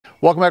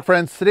Welcome back,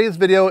 friends. Today's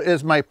video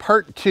is my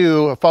part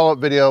 2 follow-up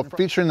video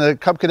featuring the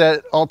Cub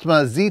Cadet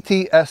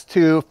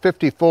ZTS2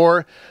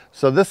 54.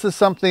 So this is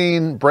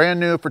something brand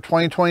new for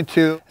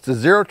 2022. It's a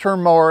zero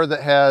turn mower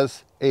that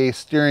has a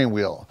steering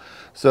wheel.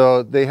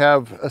 So they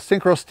have a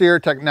Synchro-Steer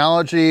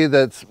technology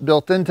that's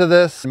built into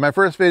this. In my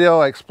first video,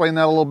 I explained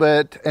that a little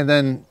bit. And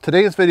then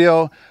today's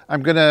video,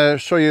 I'm gonna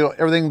show you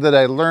everything that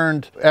I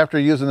learned after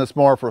using this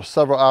mower for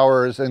several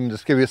hours and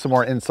just give you some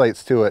more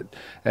insights to it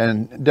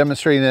and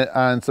demonstrating it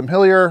on some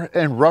hillier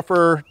and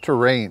rougher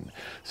terrain.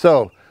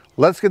 So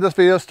let's get this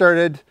video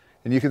started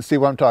and you can see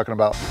what I'm talking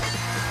about.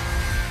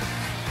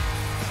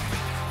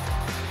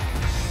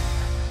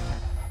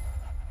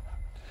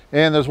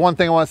 And there's one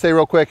thing I want to say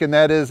real quick, and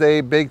that is a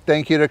big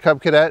thank you to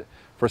Cub Cadet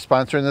for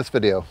sponsoring this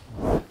video.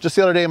 Just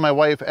the other day, my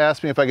wife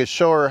asked me if I could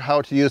show her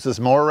how to use this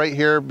mower right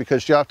here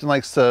because she often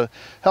likes to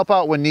help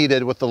out when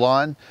needed with the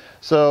lawn.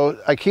 So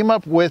I came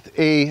up with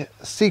a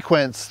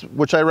sequence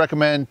which I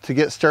recommend to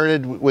get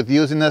started with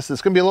using this.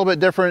 It's going to be a little bit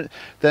different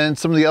than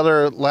some of the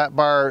other lap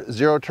bar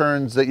zero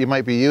turns that you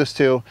might be used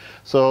to.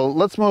 So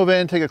let's move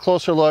in, take a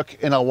closer look,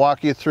 and I'll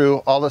walk you through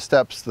all the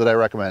steps that I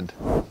recommend.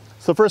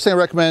 So first thing I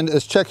recommend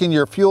is checking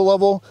your fuel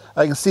level.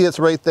 I can see it's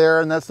right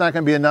there, and that's not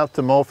going to be enough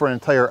to mow for an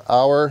entire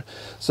hour.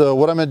 So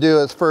what I'm going to do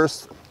is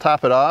first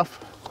top it off.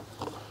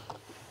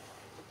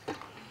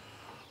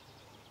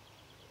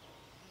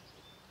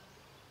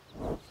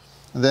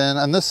 Then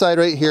on this side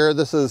right here,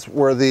 this is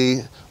where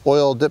the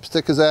oil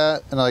dipstick is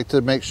at, and I like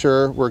to make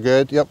sure we're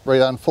good. Yep, right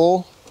on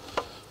full.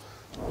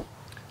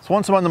 So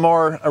once I'm on the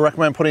mower, I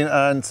recommend putting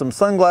on some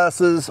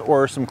sunglasses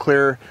or some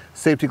clear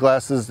safety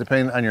glasses,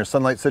 depending on your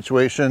sunlight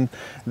situation.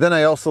 Then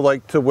I also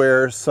like to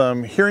wear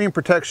some hearing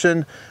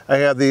protection. I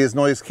have these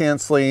noise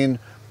canceling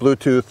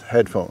Bluetooth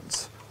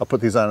headphones. I'll put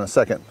these on in a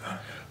second.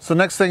 So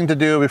next thing to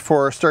do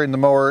before starting the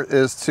mower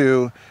is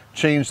to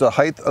change the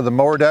height of the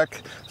mower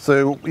deck.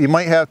 So you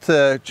might have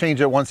to change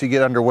it once you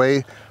get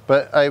underway,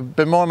 but I've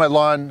been mowing my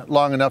lawn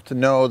long enough to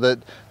know that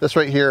this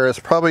right here is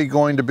probably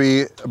going to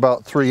be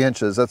about 3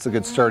 inches. That's a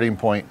good starting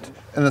point.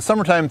 In the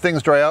summertime,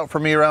 things dry out for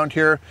me around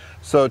here,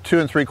 so 2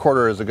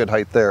 3/4 is a good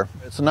height there.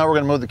 So now we're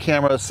going to move the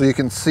camera so you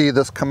can see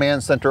this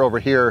command center over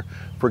here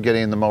for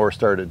getting the mower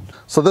started.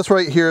 So this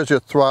right here is your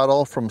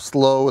throttle from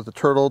slow with the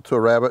turtle to a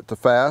rabbit to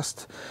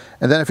fast.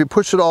 And then if you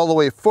push it all the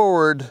way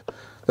forward,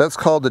 that's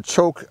called the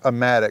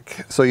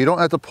choke-o-matic. So you don't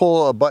have to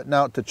pull a button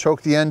out to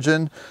choke the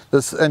engine.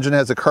 This engine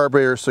has a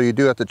carburetor, so you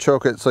do have to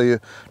choke it. So you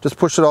just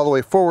push it all the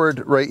way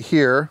forward right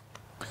here,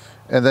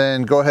 and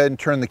then go ahead and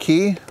turn the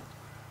key.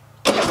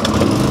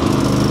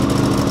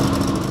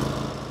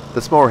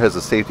 This mower has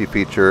a safety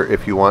feature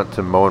if you want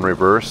to mow in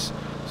reverse.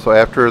 So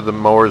after the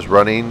mower is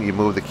running, you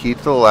move the key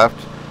to the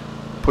left,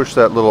 push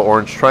that little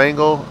orange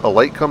triangle, a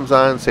light comes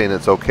on saying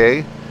it's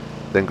okay.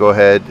 Then go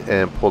ahead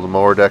and pull the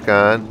mower deck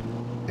on,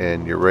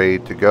 and you're ready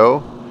to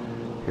go.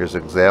 Here's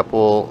an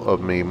example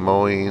of me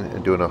mowing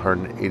and doing a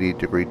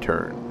 180-degree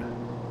turn.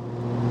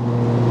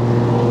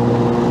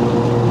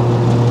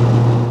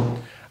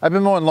 I've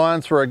been mowing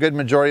lawns for a good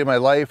majority of my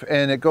life,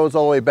 and it goes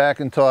all the way back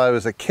until I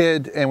was a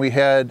kid, and we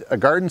had a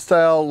garden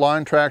style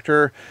lawn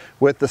tractor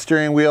with the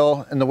steering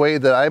wheel, and the way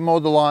that I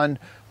mowed the lawn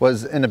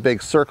was in a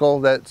big circle.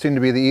 That seemed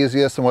to be the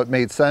easiest and what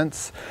made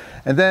sense.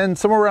 And then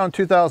somewhere around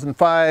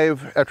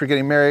 2005, after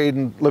getting married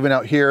and living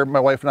out here, my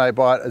wife and I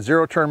bought a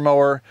zero turn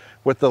mower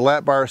with the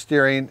lap bar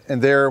steering,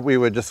 and there we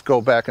would just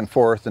go back and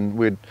forth and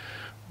we'd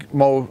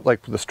mow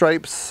like the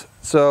stripes.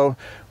 So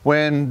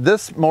when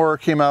this mower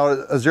came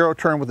out, a zero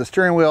turn with the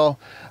steering wheel,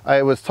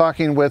 I was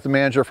talking with the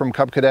manager from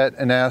Cub Cadet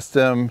and asked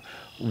him,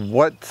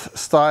 what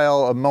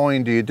style of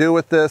mowing do you do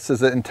with this?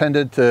 Is it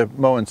intended to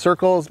mow in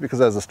circles because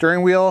it has a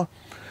steering wheel?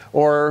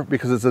 Or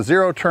because it's a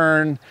zero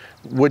turn,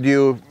 would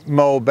you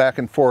mow back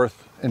and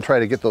forth and try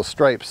to get those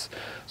stripes?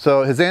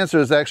 So his answer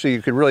is actually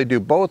you could really do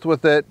both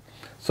with it.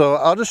 So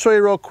I'll just show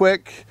you real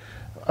quick.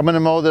 I'm going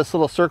to mow this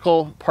little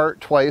circle part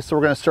twice. So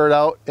we're going to start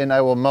out and I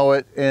will mow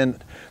it in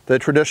the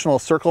traditional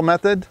circle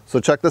method.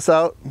 So check this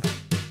out.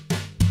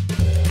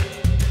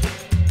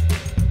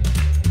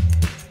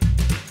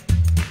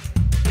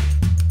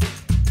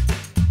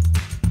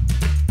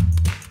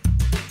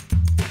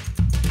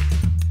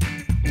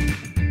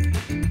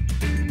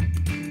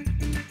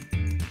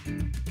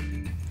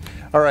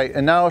 All right,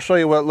 and now I'll show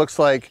you what it looks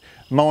like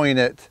mowing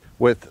it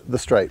with the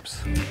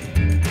stripes.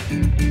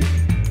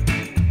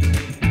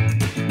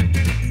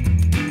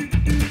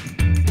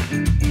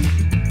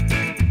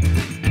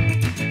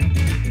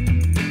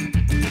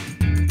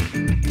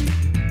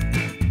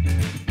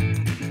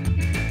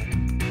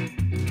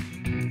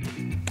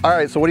 All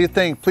right, so what do you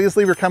think? Please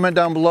leave your comment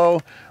down below.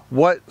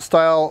 What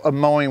style of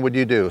mowing would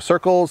you do?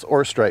 Circles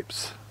or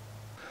stripes?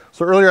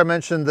 So earlier I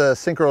mentioned the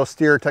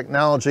Synchro-Steer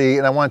technology,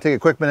 and I want to take a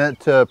quick minute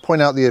to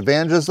point out the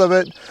advantages of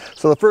it.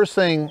 So the first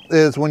thing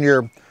is when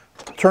you're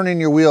turning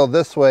your wheel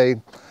this way,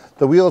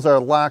 the wheels are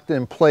locked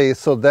in place,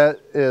 so that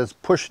is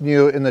pushing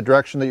you in the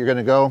direction that you're going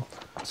to go.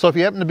 So if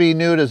you happen to be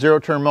new to Zero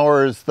Turn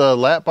Mowers, the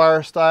lap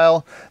bar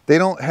style, they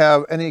don't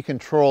have any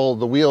control.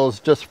 The wheels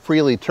just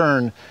freely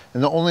turn,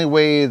 and the only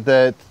way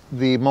that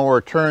the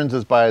mower turns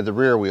is by the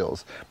rear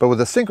wheels. But with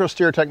the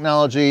Synchro-Steer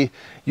technology,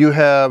 you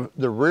have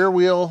the rear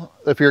wheel.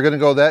 If you're going to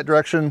go that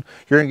direction,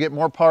 you're going to get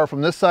more power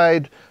from this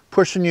side,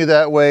 pushing you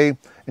that way,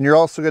 and you're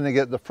also going to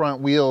get the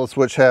front wheels,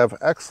 which have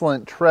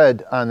excellent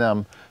tread on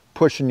them,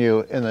 pushing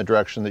you in the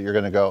direction that you're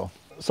going to go.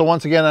 So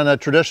once again, on a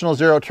traditional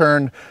zero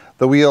turn,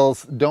 the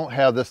wheels don't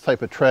have this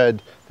type of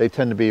tread. They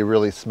tend to be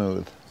really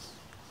smooth.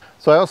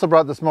 So I also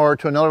brought this mower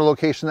to another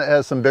location that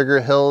has some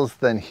bigger hills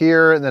than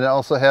here, and then it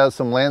also has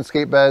some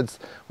landscape beds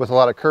with a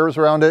lot of curves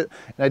around it.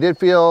 And I did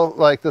feel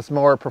like this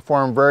mower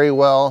performed very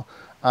well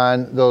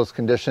on those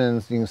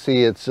conditions. You can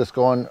see it's just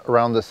going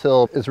around this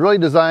hill. It's really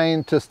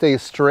designed to stay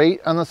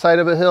straight on the side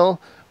of a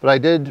hill, but I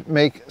did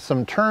make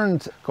some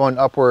turns going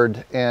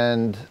upward,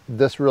 and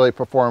this really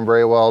performed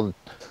very well.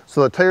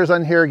 So the tires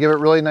on here give it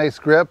really nice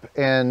grip,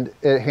 and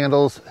it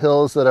handles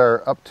hills that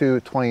are up to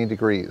 20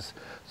 degrees.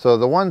 So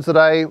the ones that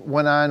I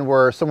went on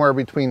were somewhere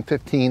between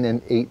 15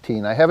 and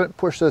 18. I haven't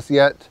pushed this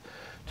yet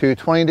to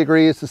 20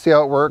 degrees to see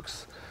how it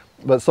works,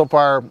 but so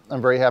far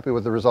I'm very happy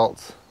with the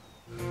results.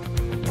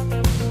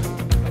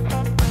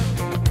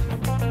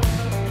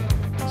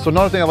 So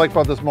another thing I like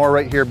about this mower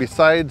right here,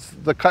 besides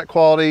the cut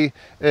quality,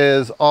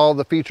 is all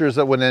the features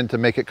that went in to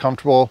make it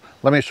comfortable.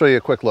 Let me show you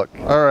a quick look.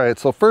 All right,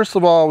 so first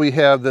of all, we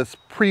have this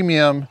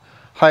premium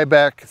high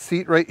back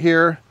seat right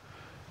here.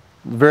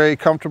 Very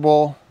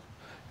comfortable,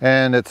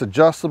 and it's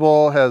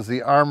adjustable, has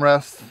the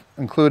armrest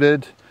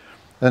included.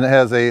 Then it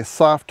has a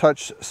soft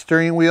touch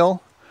steering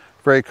wheel,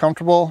 very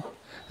comfortable.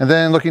 And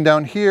then looking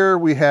down here,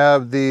 we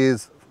have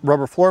these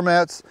rubber floor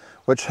mats,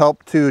 which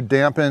help to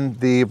dampen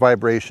the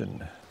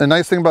vibration. The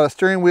nice thing about a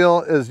steering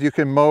wheel is you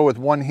can mow with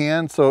one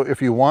hand. So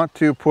if you want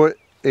to put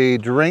a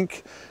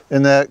drink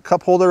in that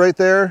cup holder right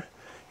there,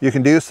 you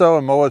can do so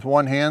and mow with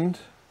one hand.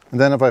 And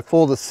then if I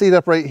fold the seat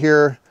up right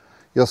here,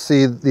 you'll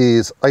see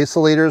these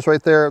isolators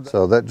right there.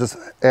 So that just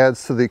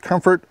adds to the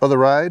comfort of the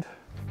ride.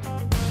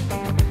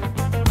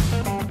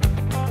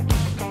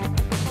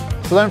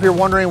 So then if you're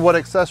wondering what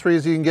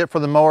accessories you can get for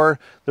the mower,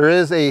 there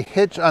is a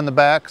hitch on the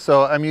back.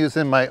 So I'm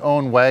using my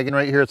own wagon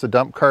right here. It's a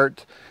dump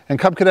cart. And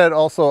Cub Cadet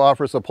also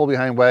offers a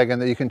pull-behind wagon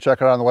that you can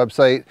check out on the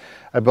website.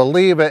 I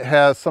believe it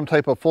has some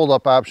type of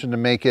fold-up option to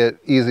make it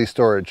easy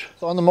storage.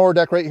 So on the mower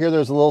deck right here,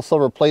 there's a little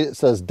silver plate. It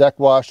says deck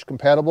wash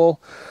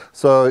compatible.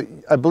 So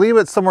I believe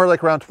it's somewhere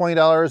like around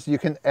 $20. You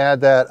can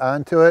add that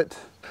onto it.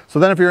 So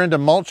then if you're into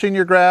mulching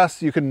your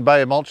grass, you can buy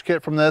a mulch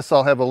kit from this.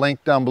 I'll have a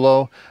link down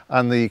below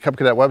on the Cub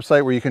Cadet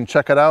website where you can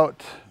check it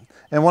out.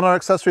 And one other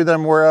accessory that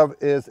I'm aware of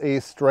is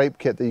a stripe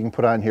kit that you can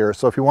put on here.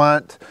 So if you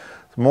want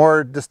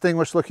more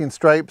distinguished looking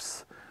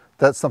stripes,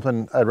 that's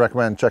something I'd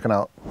recommend checking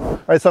out.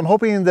 All right, so I'm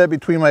hoping that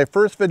between my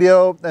first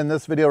video and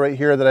this video right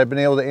here that I've been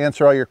able to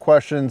answer all your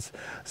questions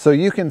so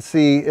you can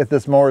see if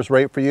this mower is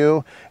right for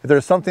you. If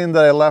there's something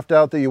that I left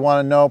out that you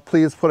want to know,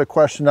 please put a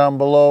question down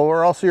below,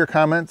 or also your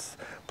comments.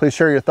 Please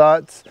share your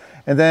thoughts.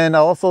 And then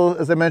I'll also,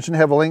 as I mentioned,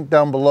 have a link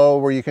down below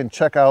where you can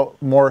check out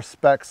more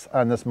specs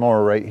on this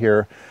mower right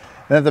here.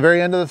 And at the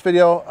very end of this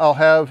video, I'll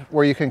have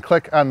where you can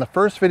click on the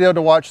first video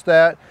to watch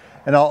that.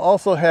 And I'll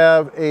also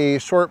have a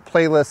short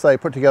playlist I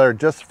put together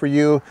just for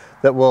you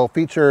that will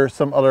feature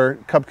some other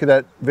Cub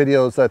Cadet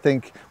videos that I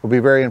think will be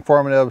very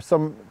informative,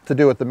 some to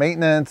do with the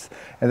maintenance,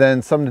 and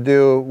then some to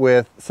do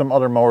with some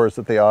other mowers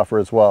that they offer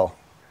as well.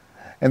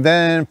 And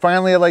then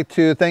finally, I'd like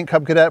to thank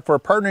Cub Cadet for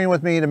partnering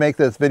with me to make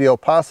this video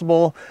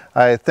possible.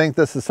 I think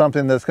this is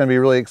something that's going to be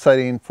really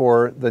exciting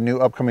for the new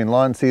upcoming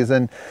lawn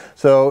season.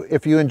 So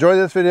if you enjoy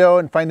this video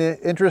and find it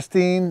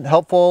interesting,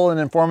 helpful, and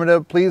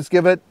informative, please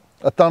give it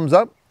a thumbs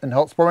up and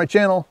help support my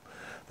channel.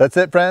 That's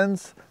it,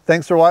 friends.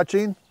 Thanks for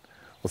watching.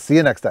 We'll see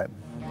you next time.